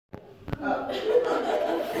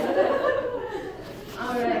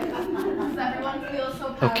feel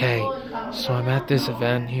so Okay, powerful and confident so I'm at this now?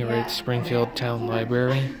 event here at Springfield Town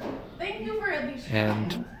Library, Thank you for at least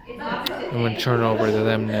and I'm going to turn over to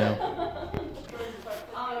them now.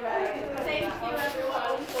 All right. Thank you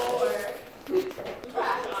everyone for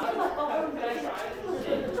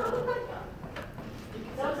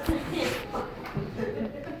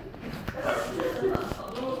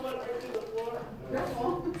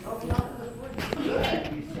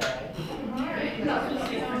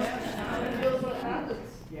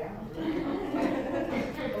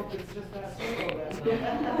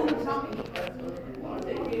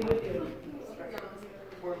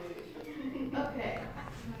Okay.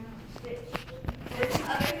 There's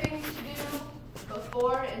other things to do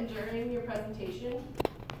before and during your presentation.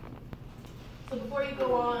 So before you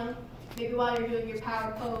go on, maybe while you're doing your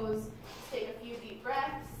power pose, just take a few deep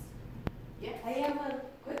breaths. Yes. I have a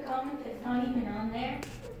quick comment that's not even on there.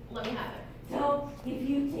 Let me have it. So if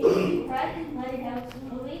you take a deep breath and let it out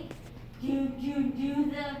slowly, do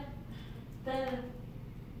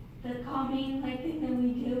the calming like thing that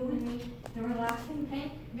we do when the relaxing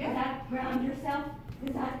thing. Yeah. Does that ground yourself?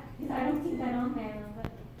 Because I don't see that on there.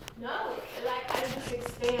 But No, that kind of just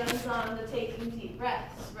expands on the taking deep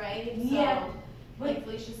breaths, right? Yeah. So, like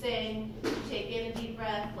Felicia's saying, take in a deep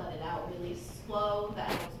breath, let it out really slow. That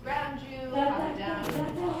helps ground you, calm you down. That's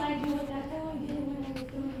how I do it. That's how I did it when I was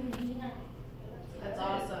doing Medina. That's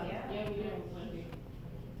awesome. Yeah, you did, Wendy.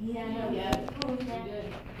 Yeah. Yeah. Oh, You yeah.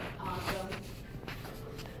 did. Awesome.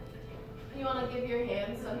 You want to give your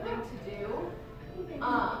hands something to do.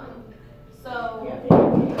 So. Yeah,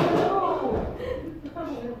 so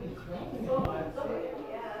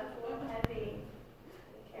heavy.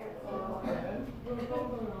 Careful.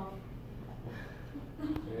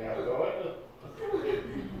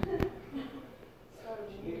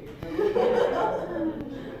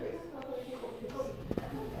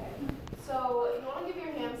 So you want to give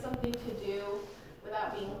your hands something to do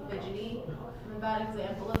without being fidgety. I'm a bad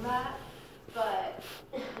example of that. But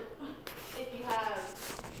if you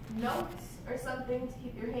have notes or something to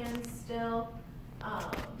keep your hands still,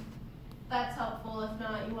 that's helpful. If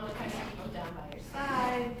not, you want to kind of keep them down by your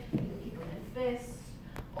side. You can keep them in fists,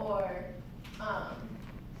 or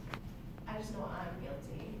I just know I'm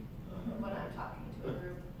guilty when I'm talking to a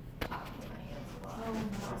group, talking with my hands a lot.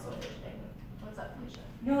 Also fidgeting. What's up, Felicia?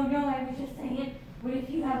 No, I was just saying, what if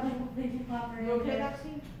you have like a fidget flopper? You okay,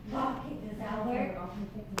 Maxine? Pocket, does that work?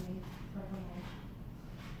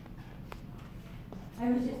 I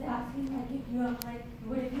was just asking, like, if you have like,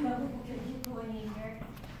 what if you have like a fidget toy in your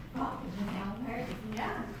pocket, does that work?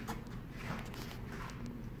 Yeah.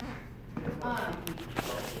 Yeah.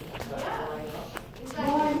 Exactly.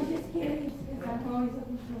 Well, I'm just curious, because I'm always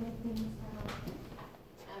looking for like things.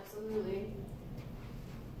 Absolutely.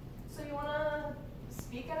 So you want to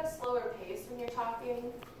speak at a slower pace when you're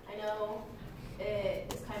talking. I know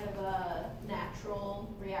it is kind of a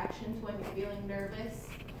natural reaction to when you're feeling nervous.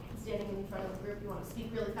 Standing in front of a group, you want to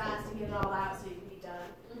speak really fast and get it all out so you can be done.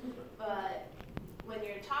 But when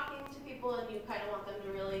you're talking to people and you kind of want them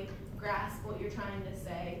to really grasp what you're trying to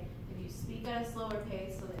say, if you speak at a slower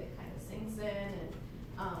pace so that it kind of sinks in and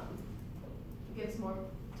gives more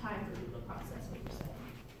time for people to process what you're saying.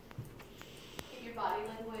 Keep your body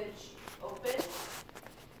language open.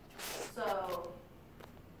 So,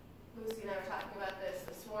 Lucy and I were talking about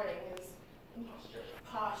this morning, is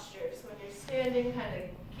posture. So when you're standing, kind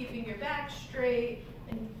of keeping your back straight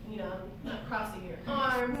and, you know, not crossing your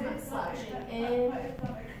arms, not slouching in.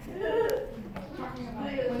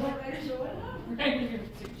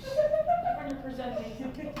 When you're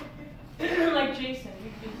presenting. Like Jason.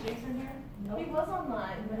 Is Jason here? No. He was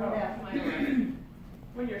online, but Oh. yeah, my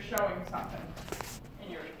When you're showing something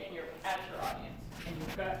and you're at your audience and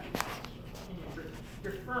you've got and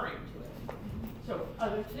you're referring to it. So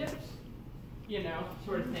other tips, you know,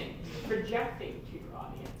 sort of thing. Projecting to your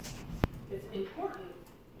audience. It's important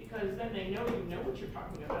because then they know you know what you're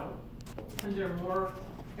talking about. And they're more,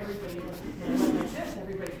 everybody was like this,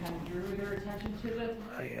 everybody kind of drew their attention to the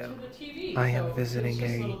TV. I am So visiting it's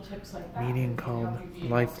just a little tips like that meeting that can help called you be a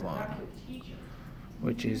more Lifelong, productive teacher.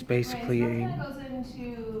 which is Right, basically so that a goes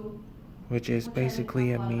into which is what Jenny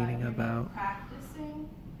basically a talked lot meeting you're about practicing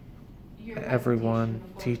your everyone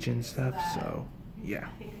presentation before teaching you stuff. that. So yeah. I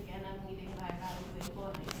think again I'm leading by bad example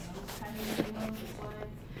and I know kind of everyone's slides.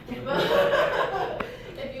 But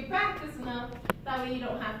if you practice enough, that way you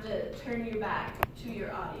don't have to turn your back to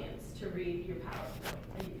your audience to read your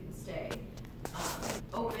PowerPoint, and you can stay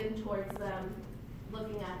open towards them,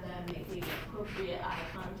 looking at them, making appropriate eye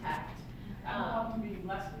contact. That'll help you be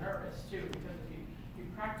less nervous too, because if you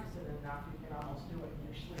practice it enough, you can almost do it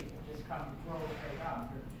in your sleep and just come roll right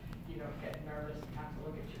up. you don't get nervous and have to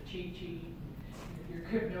look at your cheat sheet, your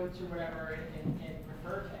good notes or whatever, and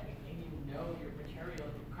refer to anything. You know your material,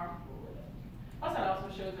 you're comfortable with it. Plus, it also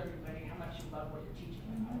shows everybody how much you love what you're teaching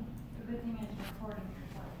about. The good thing is recording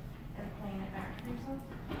yourself and playing it back for yourself,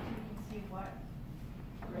 so you can see what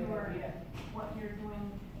you're doing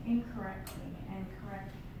incorrectly and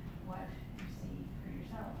correct what you see for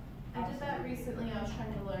yourself. I did that recently. I was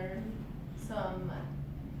trying to learn some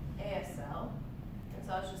ASL, and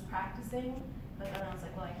so I was just practicing, but then I was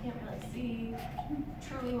like, well, I can't really see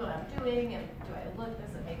truly what I'm doing, and do I look,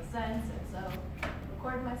 does it make sense? And so I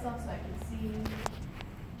recorded myself so I can see.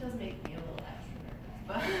 It does make me a little extra nervous,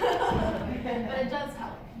 but, but it does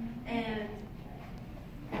help. And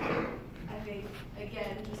I think,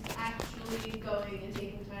 again, just actually going and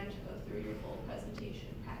taking time to go through your full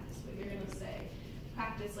presentation, practice what you're going to say,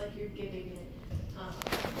 practice like you're giving it, and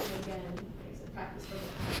again, like I said, practice for the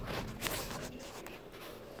subject.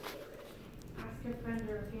 Ask a friend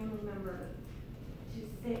or a family member to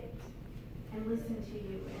sit and listen to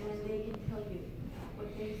you, and then they can tell you what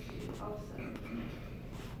they see also.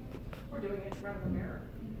 We're doing it in front of the mirror.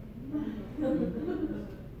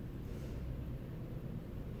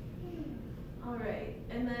 All right,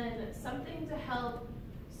 and then something to help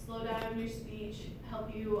slow down your speech,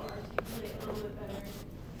 help you articulate a little bit better,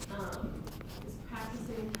 is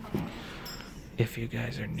practicing public. If you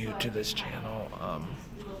guys are new to this channel,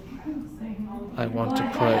 I want to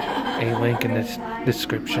put a link in this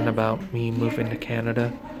description about me moving to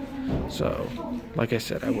Canada. So, like I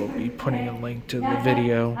said, I will be putting a link to the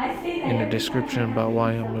video in the description about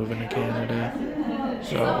why I'm moving to Canada.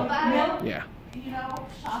 So, yeah. You know,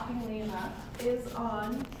 shockingly enough, is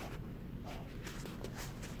on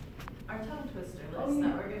our tongue twister list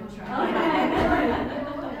that we're going to try.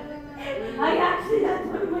 That's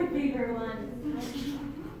one of my favorite ones.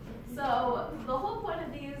 So, the whole point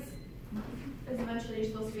of these is eventually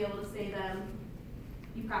you're supposed to be able to say them.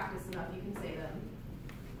 You practice enough, you can say them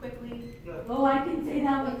quickly. Oh, I can say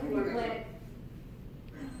that one pretty quick.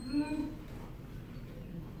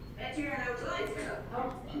 That's your outside stuff.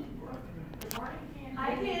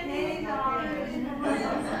 I can't.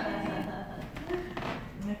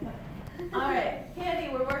 All right, Candy,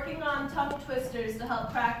 we're working on tongue twisters to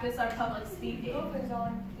help practice our public speaking.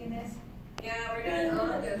 Yeah, we're doing all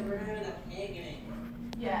of this. We're having a pagan.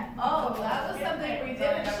 Yeah. Oh, that was something we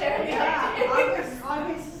didn't share.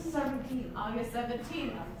 August 17th. August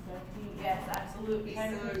 17th. Yes, absolutely.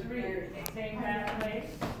 Same kind of place.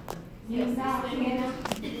 Yes,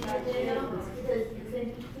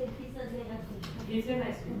 He's in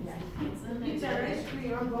high school. Pizza ice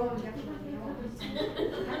cream. I'm going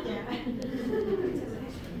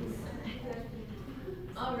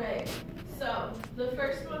All right. So the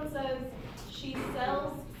first one says she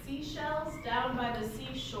sells seashells down by the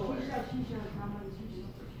seashore.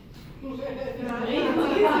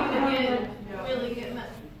 Really getting that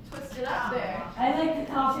twisted up there. I like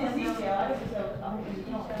to talk to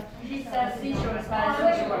She says seashore is by the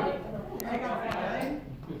seashore.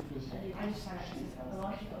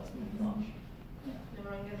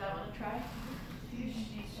 Everyone give that one a try?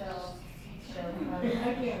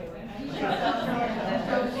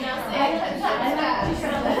 Now say it 10 times fast.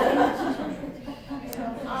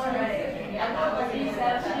 All right.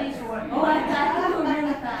 Oh, I can do it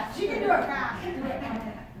really fast. She can do it fast.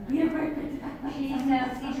 You're perfect. She says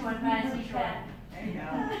seashore is by the seashore. There you go.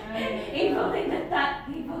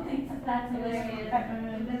 People think that that's hilarious.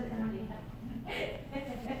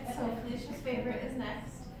 So Felicia's favorite is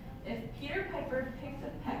next. If Peter Piper picked a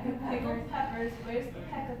peck of pickled peppers, where's the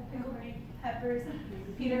peck of pickled peppers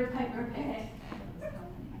Peter Piper picked?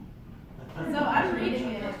 So I'm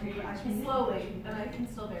reading it slowly, and I can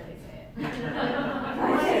still barely say it.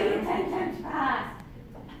 I say it 10 times fast.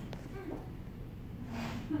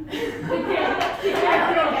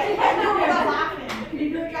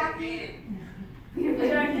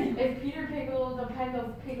 If Peter pickled a peck of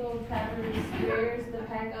pickled peppers, where's the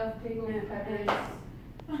peck of pickled peppers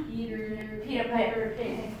Peter Piper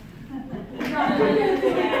picked? I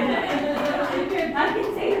can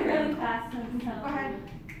say it really fast. Go ahead.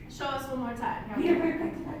 Show us one more time. Peter Piper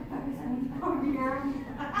picked a peck of peppers and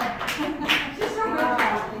She's so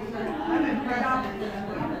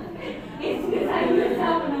it's because I use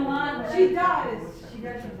that one a lot. She does.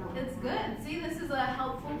 It's good. See, this is a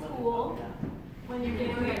helpful tool when you're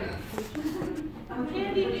doing it.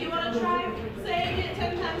 Candy, do you want to try saying it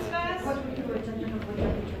 10 times fast?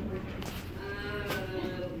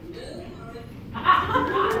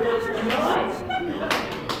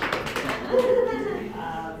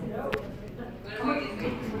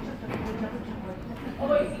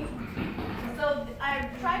 So I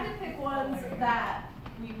tried to pick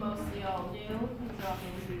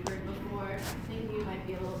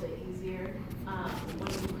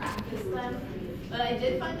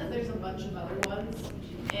find that there's a bunch of other ones,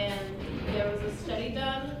 and there was a study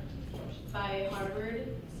done by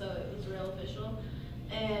Harvard, so it was real official,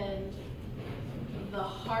 and the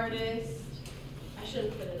hardest, I should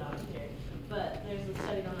have put it on here, but there's a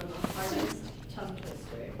study done on the hardest tongue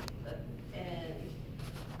twister, and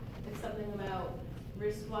it's something about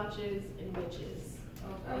wristwatches and witches.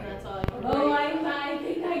 And that's all I can Oh, I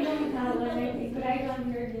think I know that one, I think, but I don't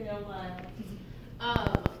hear the real one.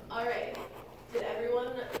 All right. Did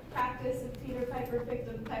everyone practice if Peter Piper picked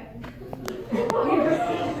a peck? No?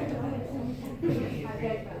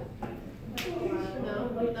 No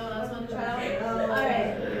one else want to try it? All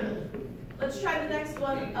right. Let's try the next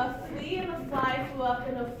one. A flea and a fly flew up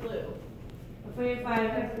in a flue. A flea and a fly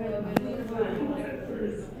flew up in a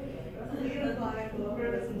flue.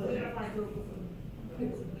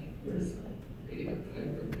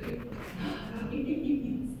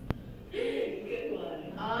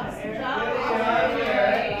 Awesome job.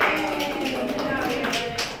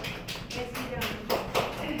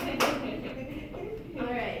 All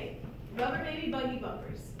right. Rubber baby buggy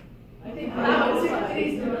bumpers. I think that was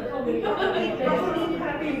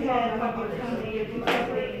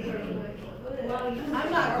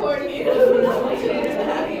I'm not coordinating.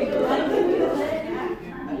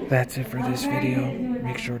 That's it for this video.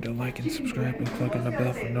 Make sure to like and subscribe and click on the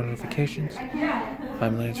bell for notifications.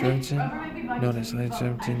 I'm Lance Remington, known as Lance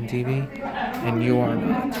Remington TV, and you are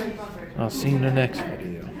not. I'll see you in the next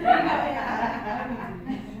video.